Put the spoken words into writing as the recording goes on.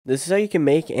This is how you can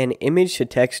make an image to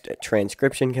text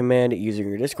transcription command using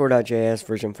your Discord.js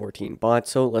version 14 bot.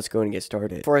 So let's go and get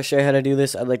started. Before I show you how to do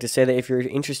this, I'd like to say that if you're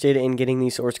interested in getting the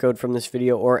source code from this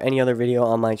video or any other video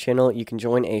on my channel, you can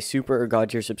join a super or god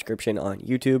tier subscription on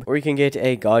YouTube, or you can get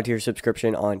a god tier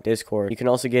subscription on Discord. You can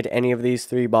also get any of these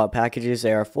 3 bot packages.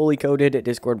 They are fully coded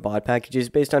Discord bot packages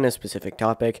based on a specific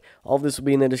topic. All of this will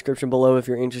be in the description below if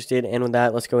you're interested. And with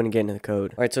that, let's go and get into the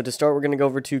code. All right, so to start, we're going to go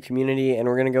over to community and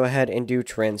we're going to go ahead and do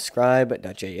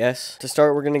transcribe.js. To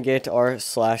start, we're going to get our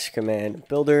 / command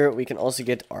builder. We can also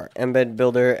get our embed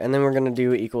builder, and then we're going to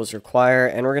do / require,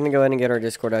 and we're going to go ahead and get our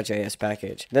discord.js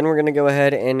package. Then we're going to go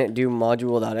ahead and do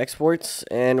module.exports,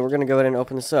 and we're going to go ahead and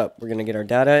open this up. We're going to get our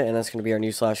data, and that's going to be our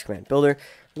new / command builder.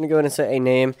 I'm going to go ahead and set a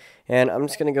name, and I'm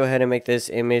just going to go ahead and make this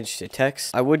image to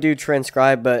text. I would do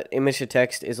transcribe, but image to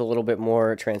text is a little bit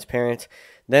more transparent.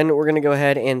 Then we're going to go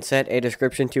ahead and set a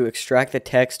description to extract the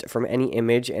text from any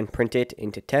image and print it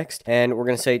into text. And we're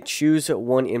going to say choose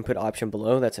one input option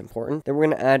below. That's important. Then we're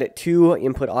going to add 2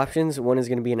 input options. One is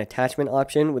going to be an attachment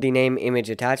option with the name image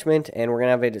attachment, and we're going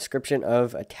to have a description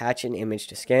of attach an image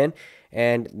to scan.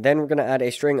 And then we're going to add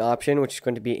a string option, which is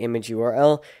going to be image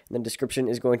URL. And the description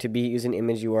is going to be using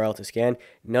image URL to scan.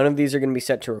 None of these are going to be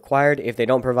set to required. If they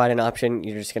don't provide an option,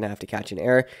 you're just going to have to catch an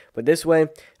error. But this way,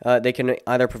 they can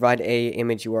either provide a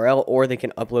image URL or they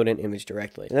can upload an image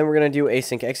directly. And then we're going to do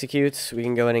async executes. We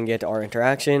can go ahead and get our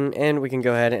interaction, and we can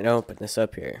go ahead and open this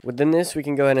up here. Within this, we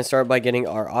can go ahead and start by getting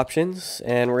our options,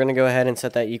 and we're going to go ahead and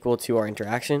set that equal to our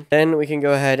interaction. Then we can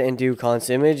go ahead and do const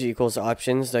image equals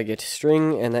options that get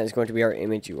string, and that is going to be our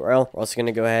image URL. We're also going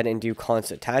to go ahead and do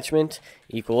const attachment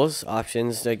equals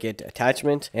options to get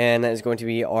attachment, and that is going to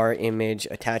be our image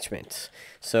attachment.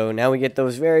 So now we get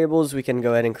those variables, we can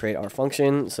go ahead and create our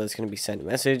function. So it's going to be send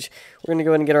message. We're going to go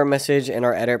ahead and get our message and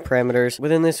our edit parameters.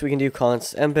 Within this, we can do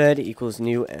const embed equals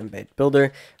new embed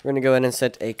builder. We're going to go ahead and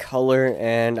set a color,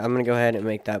 and I'm going to go ahead and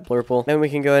make that blurple. Then we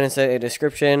can go ahead and set a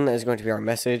description that is going to be our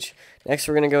message. Next,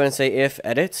 we're going to go ahead and say if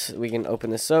edits. We can open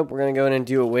this up. We're going to go ahead and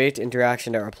do await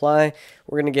interaction.reply.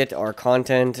 We're going to get our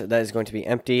content that is going to be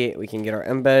empty. We can get our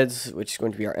embeds, which is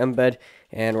going to be our embed.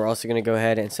 And we're also going to go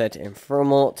ahead and set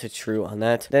informal to true on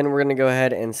that. Then we're going to go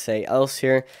ahead and say else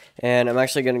here. And I'm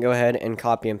actually going to go ahead and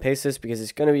copy and paste this because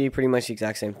it's going to be pretty much the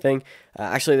exact same thing.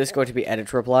 Actually, this is going to be edit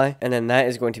to reply, and then that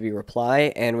is going to be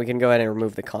reply, and we can go ahead and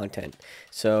remove the content.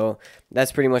 So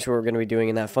that's pretty much what we're going to be doing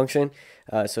in that function.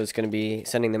 So it's going to be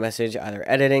sending the message, either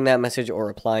editing that message or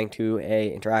replying to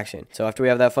a interaction. So after we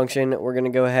have that function, we're going to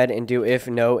go ahead and do if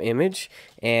no image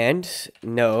and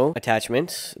no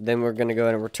attachment. Then we're going to go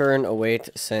ahead and return await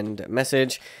send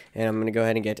message, and I'm going to go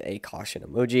ahead and get a caution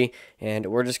emoji, and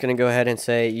we're just going to go ahead and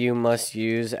say you must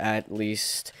use at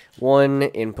least 1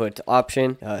 input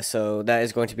option. So that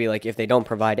is going to be like if they don't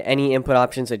provide any input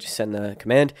options, they just send the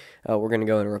command. We're going to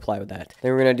go and reply with that.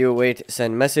 Then we're going to do await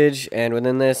send message, and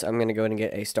within this, I'm going to go ahead and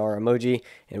get a star emoji,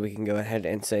 and we can go ahead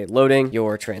and say loading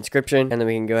your transcription, and then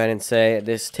we can go ahead and say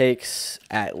this takes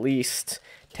at least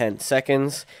 10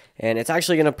 seconds. And it's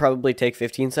actually going to probably take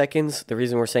 15 seconds. The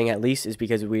reason we're saying at least is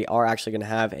because we are actually going to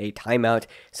have a timeout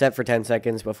set for 10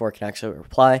 seconds before it can actually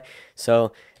reply.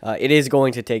 So it is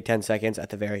going to take 10 seconds at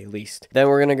the very least. Then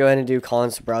we're going to go ahead and do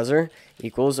const browser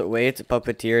equals await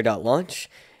puppeteer.launch.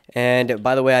 And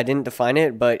by the way, I didn't define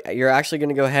it, but you're actually going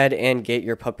to go ahead and get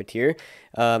your puppeteer.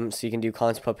 So you can do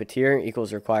const puppeteer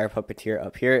equals require puppeteer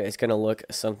up here. It's going to look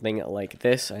something like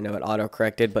this. I know it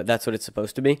auto-corrected, but that's what it's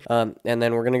supposed to be. And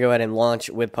then we're going to go ahead and launch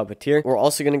with puppeteer. We're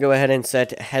also going to go ahead and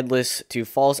set headless to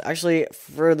false. Actually,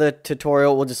 for the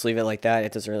tutorial, we'll just leave it like that.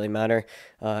 It doesn't really matter.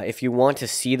 If you want to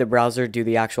see the browser do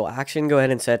the actual action, go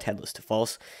ahead and set headless to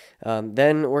false.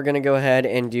 Then we're going to go ahead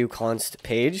and do const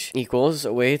page equals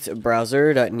await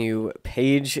browser.new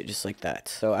page, just like that.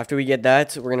 So after we get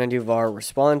that, we're going to do var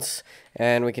response,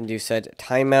 and we can do set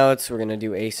timeouts. We're going to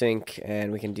do async,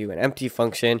 and we can do an empty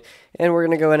function, and we're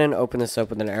going to go ahead and open this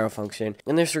up with an arrow function.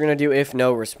 And this we're going to do if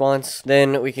no response.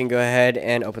 Then we can go ahead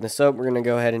and open this up. We're going to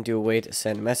go ahead and do await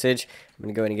send message. I'm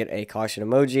going to go ahead and get a caution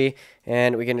emoji,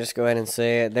 and we can just go ahead and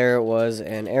say there was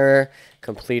an error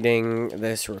completing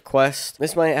this request.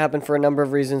 This might happen for a number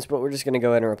of reasons, but we're just going to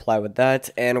go ahead and reply with that.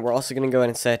 And we're also going to go ahead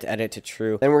and set edit to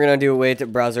true. Then we're going to do await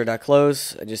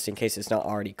browser.close, just in case it's not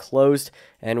already closed.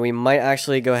 And we might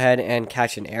actually go ahead and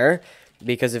catch an error,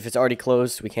 because if it's already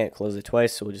closed, we can't close it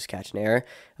twice, so we'll just catch an error.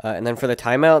 And then for the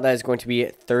timeout, that is going to be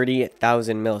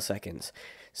 30,000 milliseconds.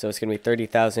 So it's going to be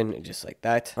 30,000, just like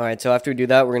that. All right, so after we do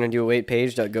that, we're going to do await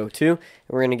page.go to, and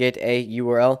we're going to get a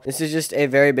URL. This is just a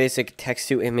very basic text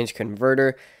to image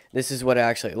converter. this is what it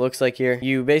actually looks like here.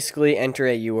 You basically enter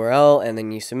a URL and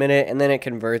then you submit it, and then it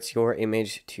converts your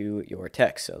image to your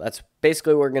text. So that's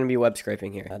basically what we're going to be web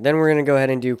scraping here. Then we're going to go ahead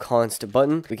and do const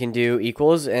button. We can do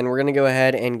equals, and we're going to go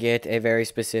ahead and get a very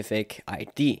specific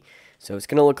ID. So it's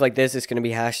going to look like this. It's going to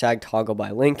be hashtag toggle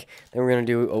by link. Then we're going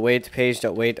to do await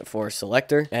page.wait for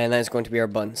selector, and that's going to be our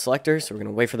button selector. So we're going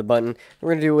to wait for the button.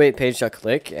 We're going to do await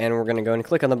page.click, and we're going to go and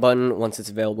click on the button once it's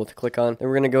available to click on. Then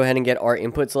we're going to go ahead and get our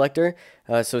input selector.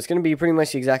 So it's going to be pretty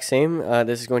much the exact same.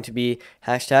 This is going to be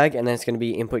hashtag, and then it's going to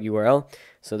be input URL.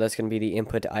 So that's going to be the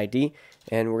input ID,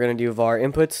 and we're going to do var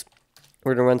inputs.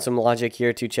 We're going to run some logic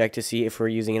here to check to see if we're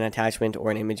using an attachment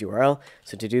or an image URL.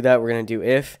 So to do that, we're going to do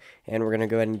if, and we're going to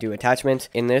go ahead and do attachment.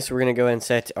 In this, we're going to go ahead and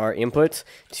set our input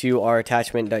to our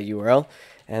attachment.url.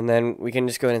 And then we can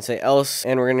just go ahead and say else,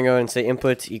 and we're going to go ahead and say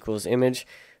input equals image.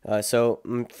 So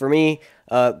for me,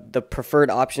 the preferred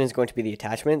option is going to be the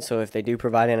attachment. So if they do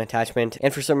provide an attachment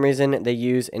and for some reason they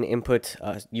use an input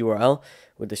URL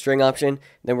with the string option,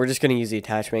 then we're just going to use the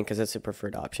attachment because that's the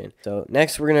preferred option. So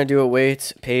next we're going to do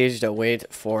await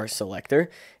page.wait for selector,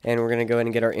 and we're going to go ahead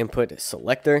and get our input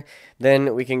selector.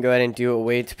 Then we can go ahead and do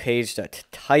await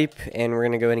page.type, and we're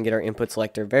going to go ahead and get our input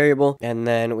selector variable, and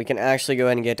then we can actually go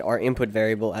ahead and get our input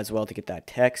variable as well to get that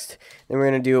text. Then we're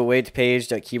going to do await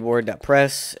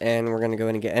page.keyboard.press, and we're going to go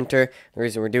ahead and get enter. The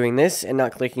reason we're doing this and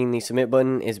not clicking the submit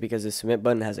button is because the submit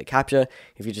button has a CAPTCHA.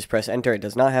 If you just press enter, it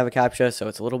does not have a CAPTCHA, so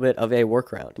it's a little bit of a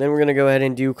workaround. Then we're going to go ahead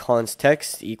and do const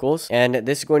text equals, and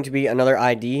this is going to be another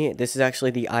ID. This is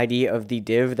actually the ID of the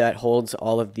div that holds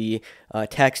all of the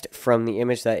text from the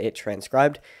image that it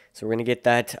transcribed. So we're going to get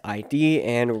that ID,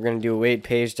 and we're going to do await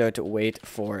page.wait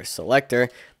for selector.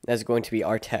 That's going to be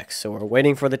our text. So we're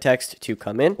waiting for the text to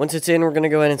come in. Once it's in, we're going to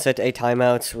go ahead and set a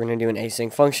timeout. We're going to do an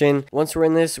async function. Once we're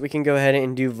in this, we can go ahead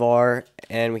and do var,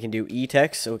 and we can do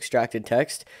etext, so extracted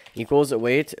text, equals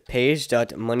await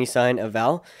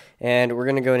page.money_eval. And we're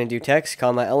going to go ahead and do text,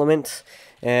 comma, element,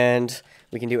 and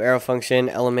we can do arrow function,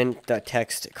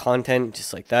 element.text content,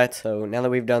 just like that. So now that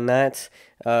we've done that,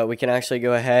 we can actually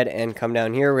go ahead and come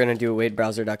down here. We're going to do await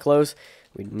browser.close.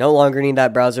 We no longer need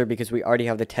that browser because we already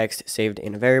have the text saved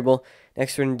in a variable.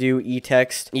 Next, we're going to do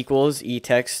etext equals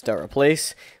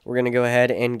etext.replace. We're going to go ahead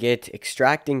and get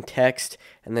extracting text,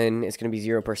 and then it's going to be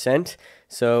 0%.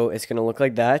 So it's going to look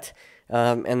like that.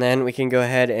 And then we can go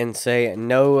ahead and say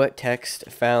no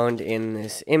text found in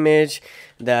this image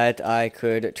that I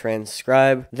could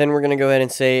transcribe. Then we're going to go ahead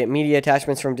and say media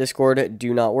attachments from Discord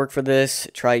do not work for this.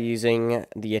 Try using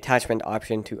the attachment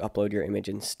option to upload your image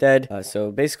instead.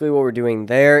 So basically what we're doing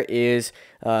there is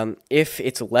if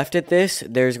it's left at this,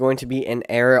 there's going to be an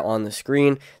error on the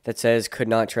screen that says could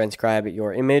not transcribe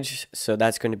your image. So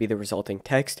that's going to be the resulting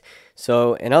text.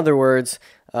 So in other words,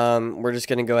 we're just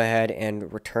going to go ahead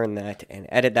and return that and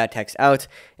edit that text out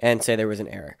and say there was an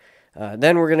error.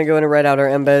 Then we're going to go in and write out our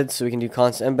embed, so we can do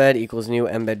const embed equals new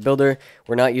embed builder.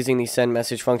 We're not using the send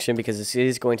message function because this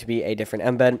is going to be a different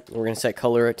embed. We're going to set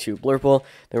color to blurple.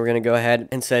 Then we're going to go ahead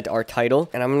and set our title,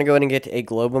 and I'm going to go ahead and get a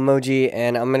globe emoji,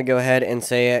 and I'm going to go ahead and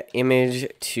say image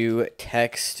to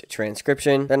text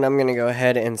transcription. Then I'm going to go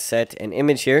ahead and set an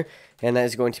image here, and that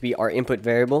is going to be our input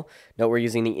variable. Note we're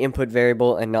using the input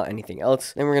variable and not anything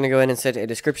else. Then we're going to go ahead and set a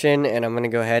description, and I'm going to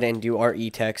go ahead and do our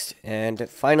etext. And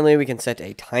finally, we can set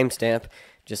a timestamp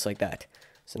just like that.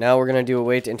 So now we're going to do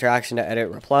await interaction to edit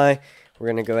reply. We're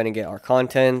going to go ahead and get our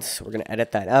contents. We're going to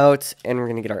edit that out, and we're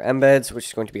going to get our embeds, which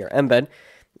is going to be our embed.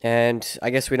 And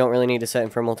I guess we don't really need to set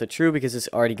informal to true because it's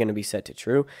already going to be set to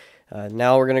true.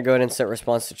 Now we're going to go ahead and set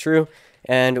response to true.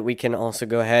 And we can also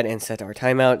go ahead and set our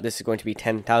timeout. This is going to be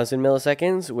 10,000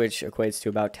 milliseconds, which equates to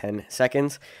about 10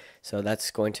 seconds. So that's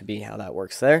going to be how that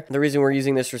works there. The reason we're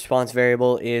using this response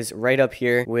variable is right up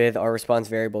here with our response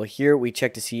variable here. We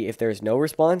check to see if there's no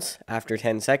response after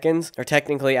 10 seconds, or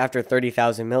technically after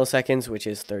 30,000 milliseconds, which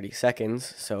is 30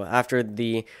 seconds. So after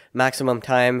the maximum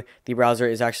time, the browser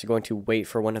is actually going to wait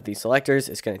for one of these selectors.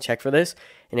 It's going to check for this.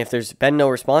 And if there's been no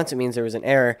response, it means there was an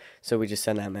error. So we just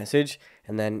send that message.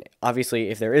 And then obviously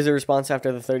if there is a response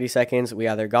after the 30 seconds, we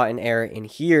either got an error in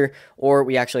here or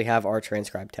we actually have our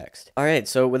transcribed text. All right,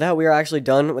 so with that, we are actually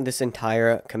done with this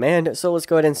entire command. So let's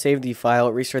go ahead and save the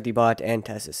file, restart the bot, and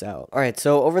test this out. All right,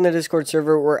 so over in the Discord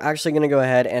server, we're actually going to go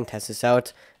ahead and test this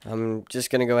out. I'm just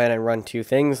going to go ahead and run two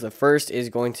things. The first is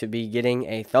going to be getting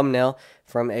a thumbnail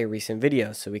from a recent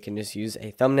video. So we can just use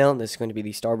a thumbnail. This is going to be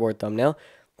the starboard thumbnail.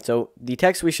 So the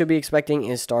text we should be expecting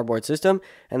is starboard system,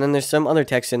 and then there's some other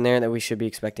text in there that we should be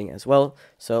expecting as well.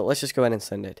 So let's just go ahead and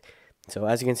send it. So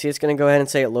as you can see, it's going to go ahead and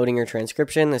say loading your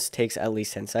transcription. This takes at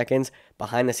least 10 seconds.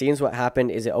 Behind the scenes, what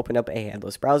happened is it opened up a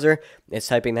headless browser. It's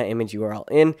typing that image URL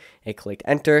in. It clicked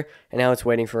enter, and now it's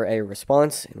waiting for a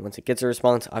response. And once it gets a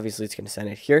response, obviously it's going to send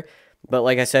it here. But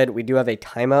like I said, we do have a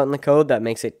timeout in the code that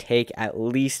makes it take at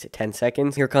least 10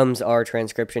 seconds. Here comes our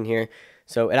transcription here.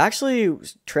 So it actually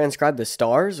transcribed the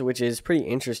stars, which is pretty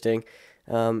interesting.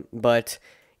 But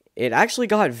it actually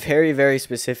got very, very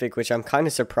specific, which I'm kind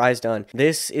of surprised on.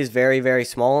 This is very, very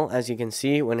small, as you can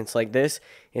see when it's like this.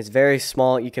 It's very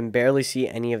small. You can barely see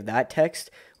any of that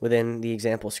text within the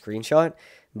example screenshot,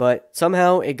 but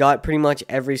somehow it got pretty much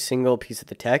every single piece of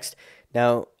the text.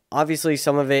 Now, obviously,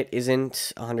 some of it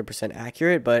isn't 100%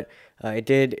 accurate, but it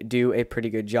did do a pretty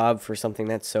good job for something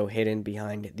that's so hidden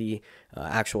behind the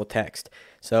actual text.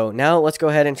 So now let's go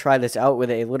ahead and try this out with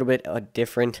a little bit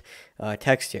different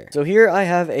text here. So here I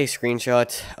have a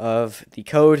screenshot of the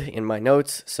code in my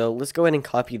notes. So let's go ahead and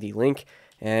copy the link,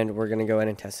 and we're going to go ahead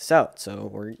and test this out. So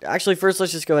we're actually, first,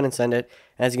 let's just go ahead and send it.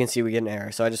 As you can see, we get an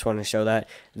error. So I just wanted to show that.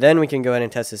 Then we can go ahead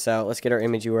and test this out. Let's get our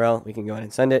image URL. We can go ahead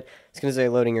and send it. It's going to say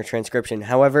loading your transcription.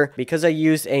 However, because I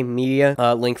used a media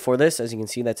link for this, as you can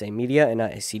see, that's a media and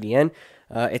not a CDN,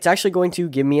 it's actually going to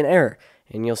give me an error.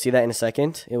 And you'll see that in a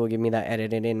second. It will give me that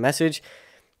edited in message.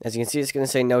 As you can see, it's going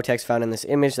to say no text found in this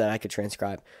image that I could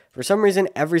transcribe. For some reason,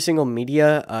 every single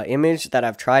media image that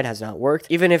I've tried has not worked,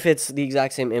 even if it's the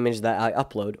exact same image that I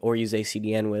upload or use a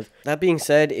CDN with. That being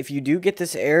said, if you do get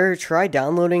this error, try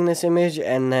downloading this image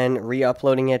and then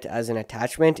re-uploading it as an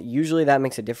attachment. Usually that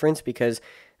makes a difference because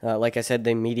like I said,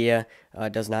 the media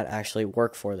does not actually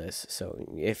work for this. So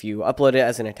if you upload it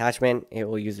as an attachment, it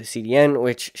will use a CDN,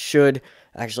 which should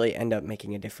actually end up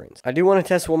making a difference. I do want to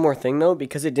test one more thing though,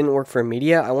 because it didn't work for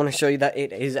media. I want to show you that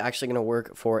it is actually going to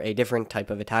work for a different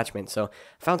type of attachment. So I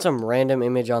found some random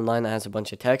image online that has a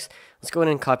bunch of text. Let's go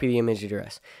ahead and copy the image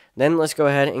address. Then let's go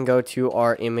ahead and go to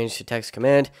our image to text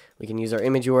command. We can use our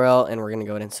image URL, and we're going to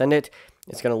go ahead and send it.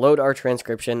 It's going to load our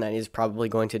transcription. That is probably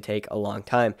going to take a long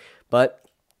time, but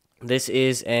this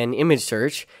is an image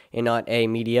search and not a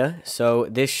media, so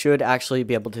this should actually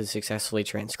be able to successfully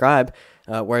transcribe,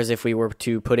 whereas if we were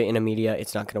to put it in a media,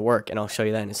 it's not going to work, and I'll show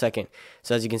you that in a second.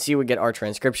 So as you can see, we get our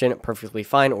transcription perfectly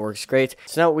fine. It works great.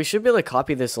 So now we should be able to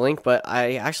copy this link, but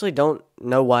I actually don't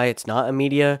know why it's not a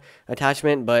media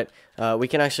attachment, but we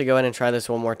can actually go ahead and try this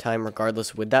one more time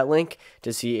regardless with that link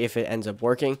to see if it ends up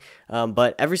working.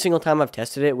 But every single time I've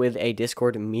tested it with a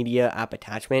Discord media app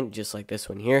attachment, just like this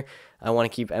one here, I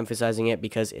want to keep emphasizing it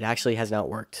because it actually has not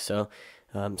worked. So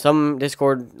some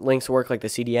Discord links work, like the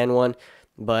CDN one,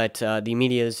 but the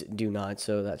medias do not.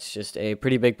 So that's just a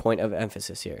pretty big point of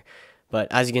emphasis here. But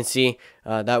as you can see,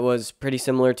 that was pretty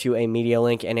similar to a media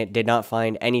link, and it did not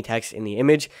find any text in the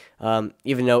image,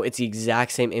 even though it's the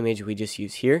exact same image we just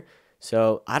used here.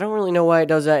 So I don't really know why it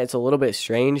does that. It's a little bit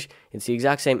strange. It's the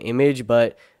exact same image,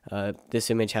 but this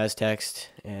image has text,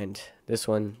 and this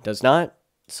one does not.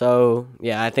 So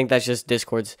yeah, I think that's just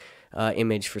Discord's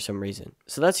image for some reason.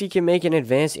 So that's how you can make an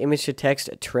advanced image to text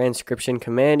transcription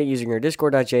command using your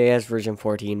discord.js version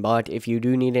 14 bot. If you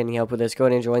do need any help with this, go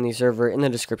ahead and join the server in the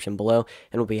description below,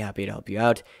 and we'll be happy to help you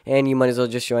out. And you might as well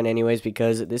just join anyways,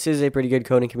 because this is a pretty good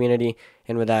coding community.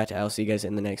 And with that, I'll see you guys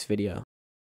in the next video.